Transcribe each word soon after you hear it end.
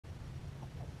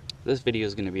This video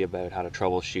is going to be about how to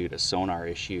troubleshoot a sonar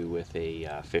issue with a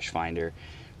Fishfinder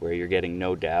where you're getting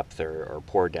no depth or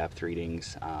poor depth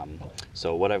readings.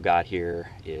 So what I've got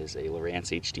here is a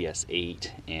Lowrance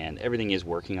HDS8 and everything is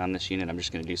working on this unit. I'm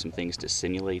just going to do some things to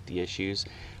simulate the issues.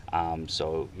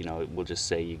 So we'll just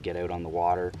say you get out on the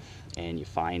water and you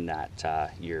find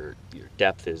that your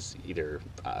depth is either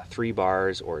 3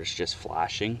 bars or it's just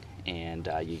flashing, and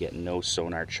you get no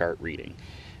sonar chart reading.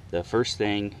 The first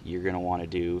thing you're going to want to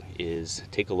do is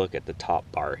take a look at the top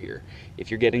bar here. If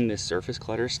you're getting this surface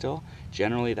clutter still,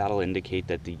 generally that'll indicate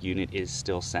that the unit is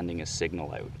still sending a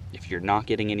signal out. If you're not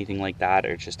getting anything like that, or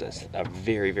it's just a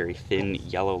very, very thin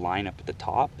yellow line up at the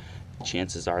top,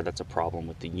 chances are that's a problem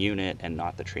with the unit and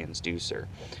not the transducer.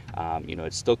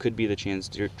 It still could be the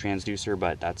transducer,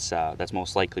 but that's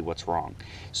most likely what's wrong.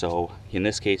 So in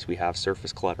this case, we have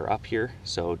surface clutter up here.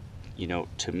 So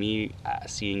to me,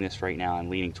 seeing this right now, I'm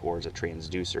leaning towards a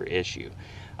transducer issue.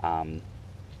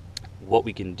 What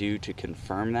we can do to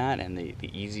confirm that, and the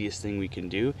easiest thing we can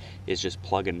do, is just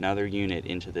plug another unit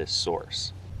into this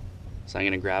source. So I'm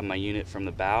going to grab my unit from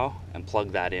the bow and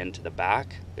plug that into the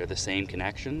back. They're the same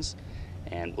connections,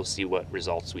 and we'll see what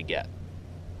results we get.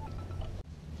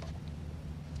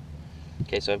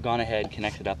 Okay, so I've gone ahead,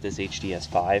 connected up this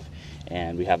HDS5,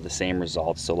 and we have the same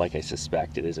results. So like I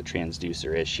suspect, it is a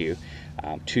transducer issue.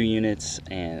 2 units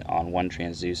on one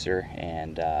transducer,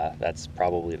 and that's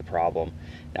probably the problem.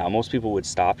 Now, most people would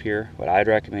stop here. What I'd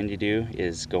recommend you do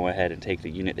is go ahead and take the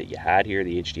unit that you had here,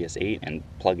 the HDS8, and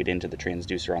plug it into the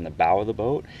transducer on the bow of the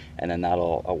boat, and then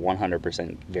that'll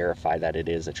 100% verify that it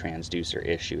is a transducer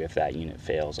issue if that unit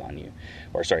fails on you.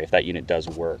 Or sorry, if that unit does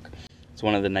work. It's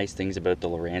one of the nice things about the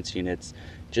Lowrance units.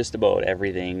 Just about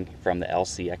everything from the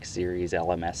LCX series,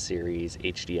 LMS series,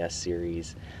 HDS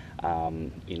series,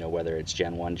 whether it's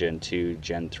Gen 1, Gen 2,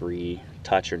 Gen 3,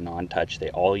 touch or non-touch, they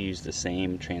all use the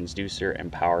same transducer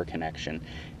and power connection.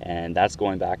 And that's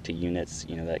going back to units,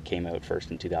 that came out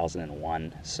first in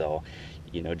 2001. So,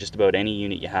 just about any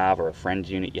unit you have or a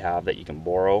friend's unit you have that you can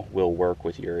borrow will work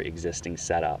with your existing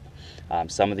setup.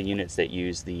 Some of the units that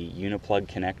use the uniplug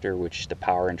connector, which the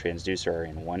power and transducer are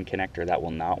in one connector, that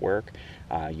will not work.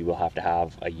 You will have to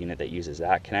have a unit that uses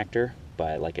that connector.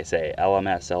 But like I say,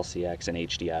 LMS, LCX, and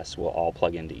HDS will all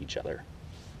plug into each other.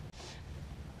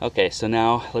 Okay, so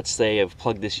now let's say I've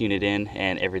plugged this unit in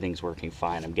and everything's working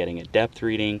fine. I'm getting a depth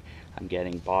reading, I'm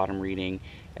getting bottom reading,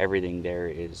 everything there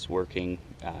is working,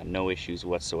 no issues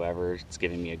whatsoever. It's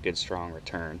giving me a good strong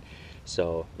return.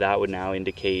 So that would now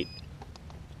indicate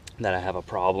that I have a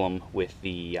problem with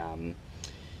the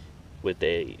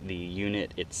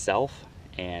unit itself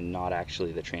and not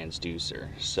actually the transducer.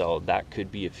 So that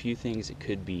could be a few things. It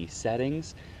could be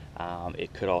settings.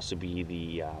 It could also be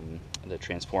the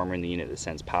transformer in the unit that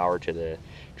sends power to the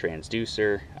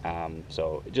transducer.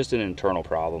 So just an internal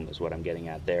problem is what I'm getting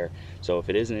at there. So if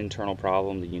it is an internal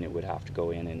problem, the unit would have to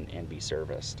go in and be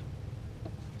serviced.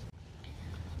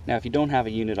 Now, if you don't have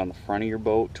a unit on the front of your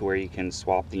boat to where you can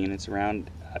swap the units around,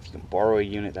 if you can borrow a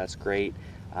unit, that's great.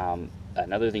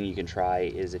 Another thing you can try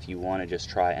is, if you want to just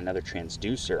try another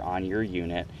transducer on your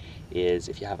unit, is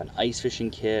if you have an ice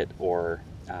fishing kit or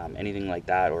anything like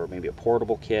that, or maybe a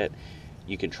portable kit,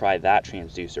 you can try that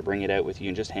transducer, bring it out with you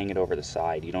and just hang it over the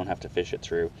side. You don't have to fish it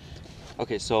through.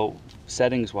 Okay, so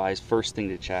settings wise, first thing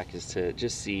to check is to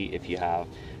just see if you have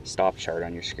stop chart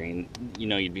on your screen.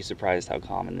 You'd be surprised how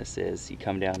common this is. You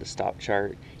come down to stop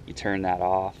chart, you turn that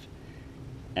off,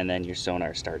 and then your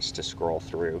sonar starts to scroll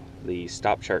through. The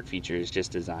stop chart feature is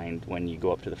just designed when you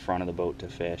go up to the front of the boat to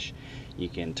fish. You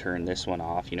can turn this one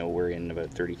off. We're in about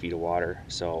 30 feet of water,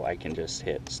 so I can just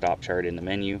hit stop chart in the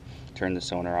menu, turn the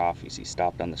sonar off. You see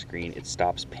stopped on the screen. It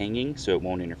stops pinging, so it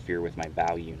won't interfere with my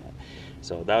bow unit.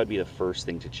 So that would be the first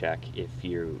thing to check if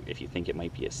you think it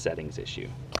might be a settings issue.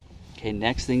 Okay,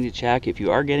 next thing to check, if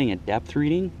you are getting a depth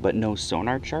reading but no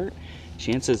sonar chart,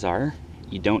 chances are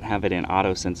you don't have it in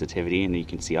auto sensitivity, and you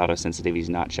can see auto sensitivity is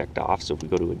not checked off. So if we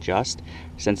go to adjust,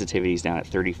 sensitivity is down at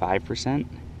 35%.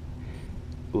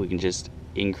 We can just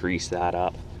increase that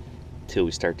up till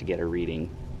we start to get a reading,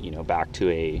 back to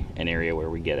an area where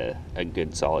we get a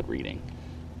good solid reading.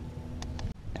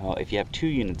 Now, if you have 2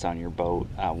 units on your boat,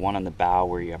 one on the bow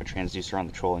where you have a transducer on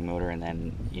the trolling motor, and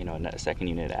then a second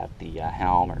unit at the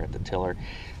helm or at the tiller,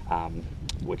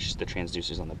 which the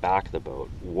transducer is on the back of the boat.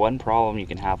 One problem you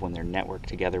can have when they're networked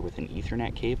together with an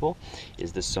Ethernet cable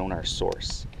is the sonar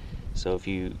source. So if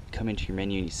you come into your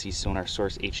menu and you see sonar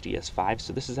source HDS5,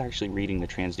 so this is actually reading the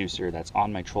transducer that's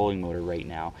on my trolling motor right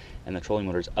now, and the trolling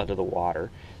motor is out of the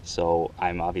water, so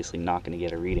I'm obviously not going to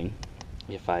get a reading.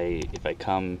 If I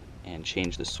come and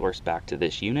change the source back to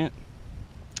this unit,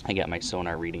 I get my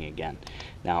Sonar reading again.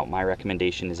 Now my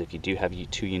recommendation is, if you do have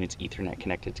 2 units Ethernet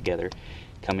connected together,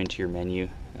 come into your menu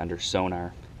under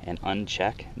Sonar and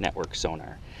uncheck Network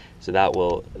Sonar. So that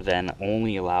will then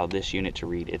only allow this unit to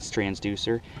read its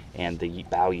transducer and the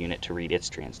bow unit to read its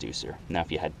transducer. Now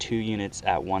if you had 2 units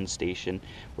at one station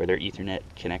where they're Ethernet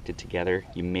connected together,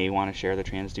 you may want to share the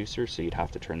transducer, so you'd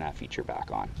have to turn that feature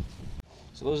back on.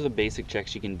 So those are the basic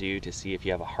checks you can do to see if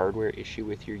you have a hardware issue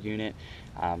with your unit,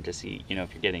 to see,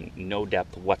 if you're getting no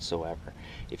depth whatsoever.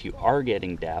 If you are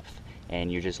getting depth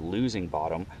and you're just losing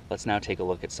bottom, let's now take a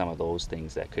look at some of those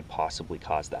things that could possibly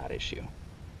cause that issue.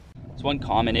 So one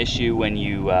common issue when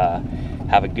you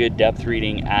have a good depth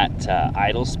reading at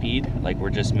idle speed, like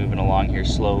we're just moving along here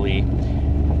slowly,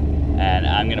 and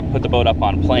I'm going to put the boat up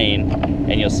on plane,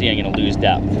 and you'll see I'm going to lose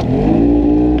depth.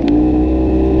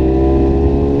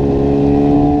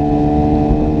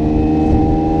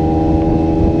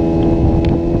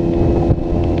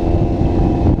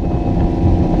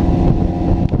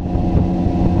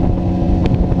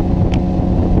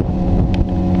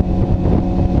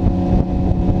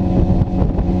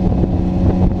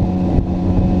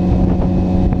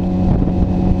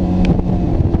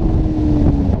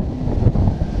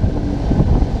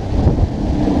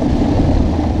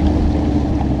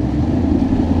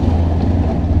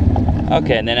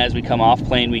 Okay, and then as we come off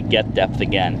plane, we get depth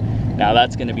again. Now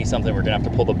that's going to be something we're going to have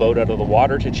to pull the boat out of the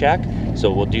water to check,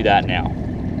 so we'll do that now.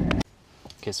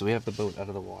 Okay, so we have the boat out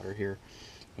of the water here,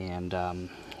 and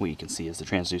what you can see is the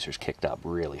transducer's kicked up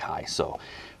really high. So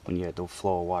when you have the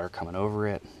flow of water coming over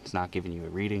it, it's not giving you a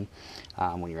reading.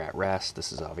 When you're at rest,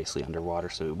 this is obviously underwater,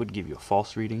 so it would give you a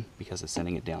false reading because it's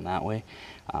sending it down that way.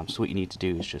 So what you need to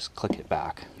do is just click it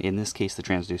back. In this case, the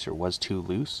transducer was too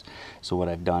loose, so what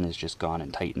I've done is just gone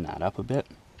and tightened that up a bit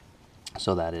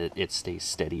so that it stays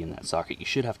steady in that socket. You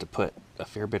should have to put a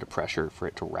fair bit of pressure for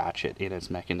it to ratchet in its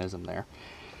mechanism there.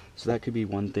 So that could be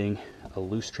one thing, a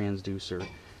loose transducer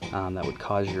that would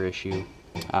cause your issue.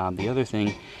 The other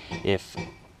thing, if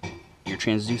your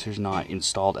transducer is not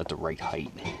installed at the right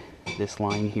height, this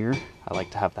line here, I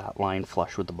like to have that line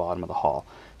flush with the bottom of the hull.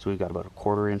 So we've got about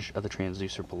 1/4 inch of the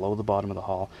transducer below the bottom of the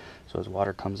hull, so as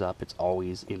water comes up, it's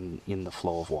always in the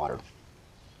flow of water.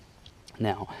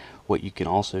 Now, what you can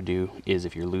also do is,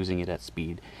 if you're losing it at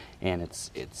speed and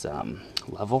it's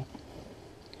level,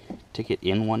 take it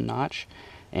in 1 notch.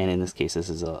 And in this case, this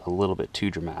is a little bit too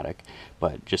dramatic,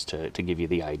 but just to give you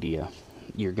the idea,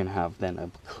 you're going to have then a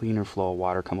cleaner flow of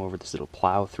water come over this. It'll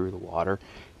plow through the water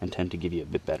and tend to give you a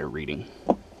bit better reading.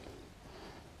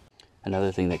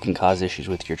 Another thing that can cause issues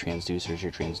with your transducer is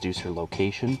your transducer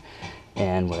location.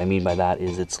 And what I mean by that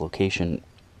is its location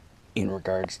in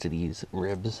regards to these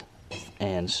ribs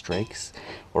and strakes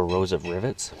or rows of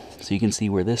rivets. So you can see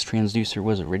where this transducer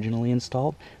was originally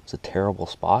installed. It's a terrible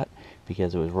spot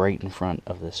because it was right in front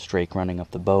of the strake running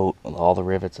up the boat with all the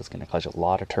rivets. It's going to cause a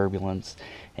lot of turbulence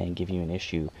and give you an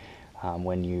issue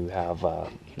when you have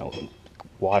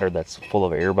water that's full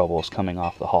of air bubbles coming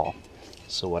off the hull.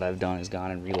 So what I've done is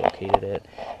gone and relocated it.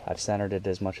 I've centered it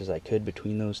as much as I could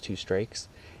between those 2 strakes,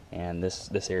 and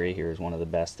this area here is one of the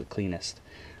best, the cleanest.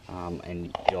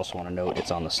 And you also want to note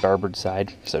it's on the starboard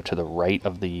side, so to the right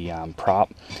of the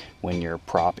prop. When your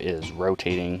prop is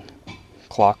rotating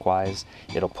clockwise,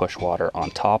 it'll push water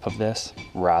on top of this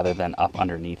rather than up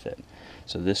underneath it.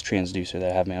 So this transducer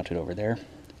that I have mounted over there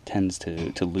tends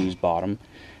to lose bottom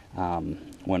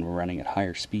when we're running at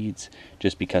higher speeds,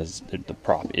 just because the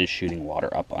prop is shooting water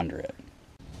up under it.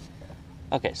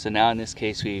 Okay, so now in this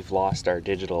case we've lost our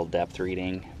digital depth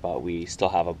reading, but we still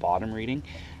have a bottom reading.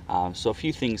 So a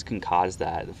few things can cause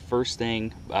that. The first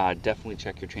thing, definitely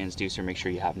check your transducer, make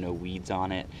sure you have no weeds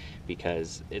on it,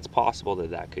 because it's possible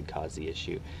that could cause the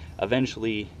issue.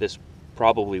 Eventually this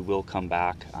probably will come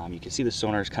back. You can see the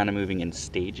sonar is kind of moving in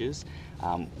stages.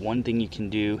 One thing you can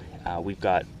do, we've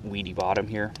got weedy bottom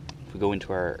here. If we go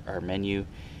into our menu,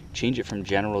 change it from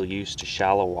general use to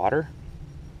shallow water.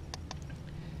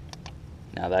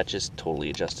 Now that just totally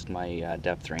adjusted my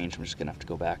depth range. I'm just gonna have to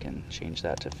go back and change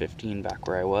that to 15, back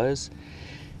where I was,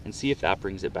 and see if that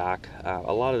brings it back.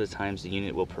 A lot of the times the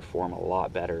unit will perform a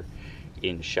lot better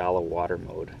in shallow water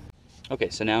mode. Okay,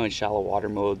 so now in shallow water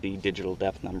mode, the digital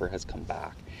depth number has come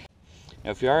back.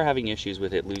 Now if you are having issues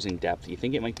with it losing depth, you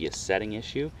think it might be a setting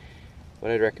issue, what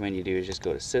I'd recommend you do is just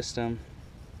go to System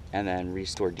and then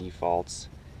Restore Defaults.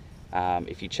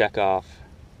 If you check off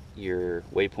your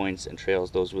waypoints and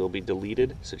trails, those will be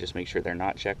deleted, so just make sure they're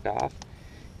not checked off.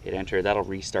 Hit enter, that'll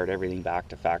restart everything back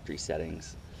to factory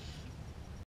settings.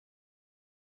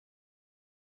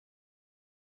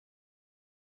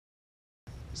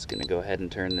 Just gonna go ahead and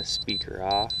turn the speaker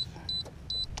off.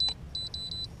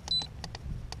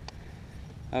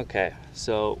 Okay,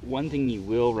 so one thing you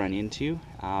will run into,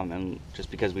 and just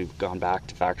because we've gone back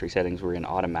to factory settings, we're in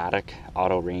automatic,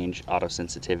 auto range, auto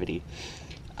sensitivity.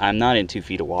 I'm not in 2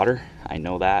 feet of water. I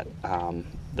know that.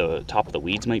 The top of the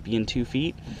weeds might be in 2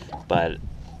 feet, but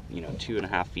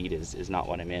 2.5 feet is not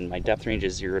what I'm in. My depth range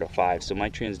is 0 to 5, so my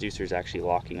transducer is actually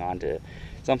locking onto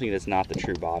something that's not the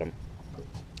true bottom.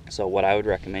 So what I would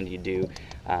recommend you do,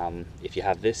 if you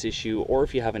have this issue, or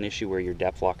if you have an issue where your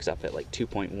depth locks up at like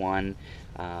 2.1,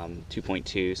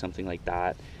 2.2, something like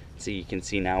that. So you can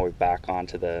see now we're back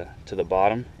onto the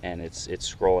bottom, and it's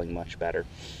scrolling much better.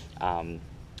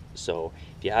 So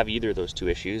if you have either of those two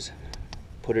issues,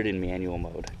 put it in manual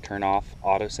mode. Turn off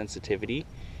auto sensitivity,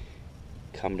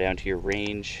 come down to your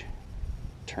range,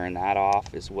 turn that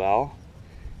off as well,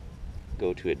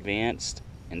 go to advanced,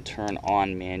 and turn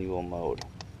on manual mode.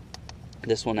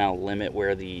 This will now limit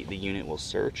where the unit will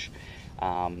search,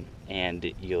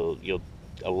 and you'll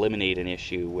eliminate an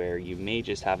issue where you may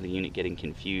just have the unit getting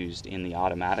confused in the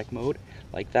automatic mode.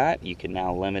 Like that, you can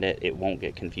now limit it. It won't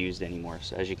get confused anymore.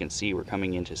 So as you can see, we're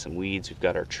coming into some weeds. We've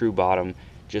got our true bottom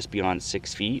just beyond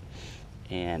 6 feet,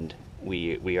 and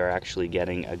we are actually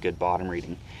getting a good bottom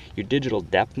reading. Your digital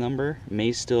depth number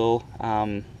may still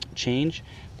change,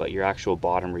 but your actual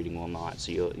bottom reading will not.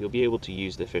 So you'll be able to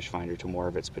use the Fishfinder to more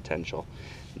of its potential.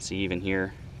 And see, even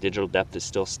here, digital depth is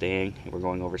still staying. We're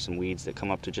going over some weeds that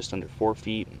come up to just under 4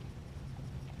 feet,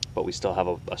 but we still have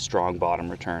a strong bottom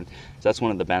return. So that's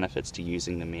one of the benefits to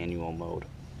using the manual mode.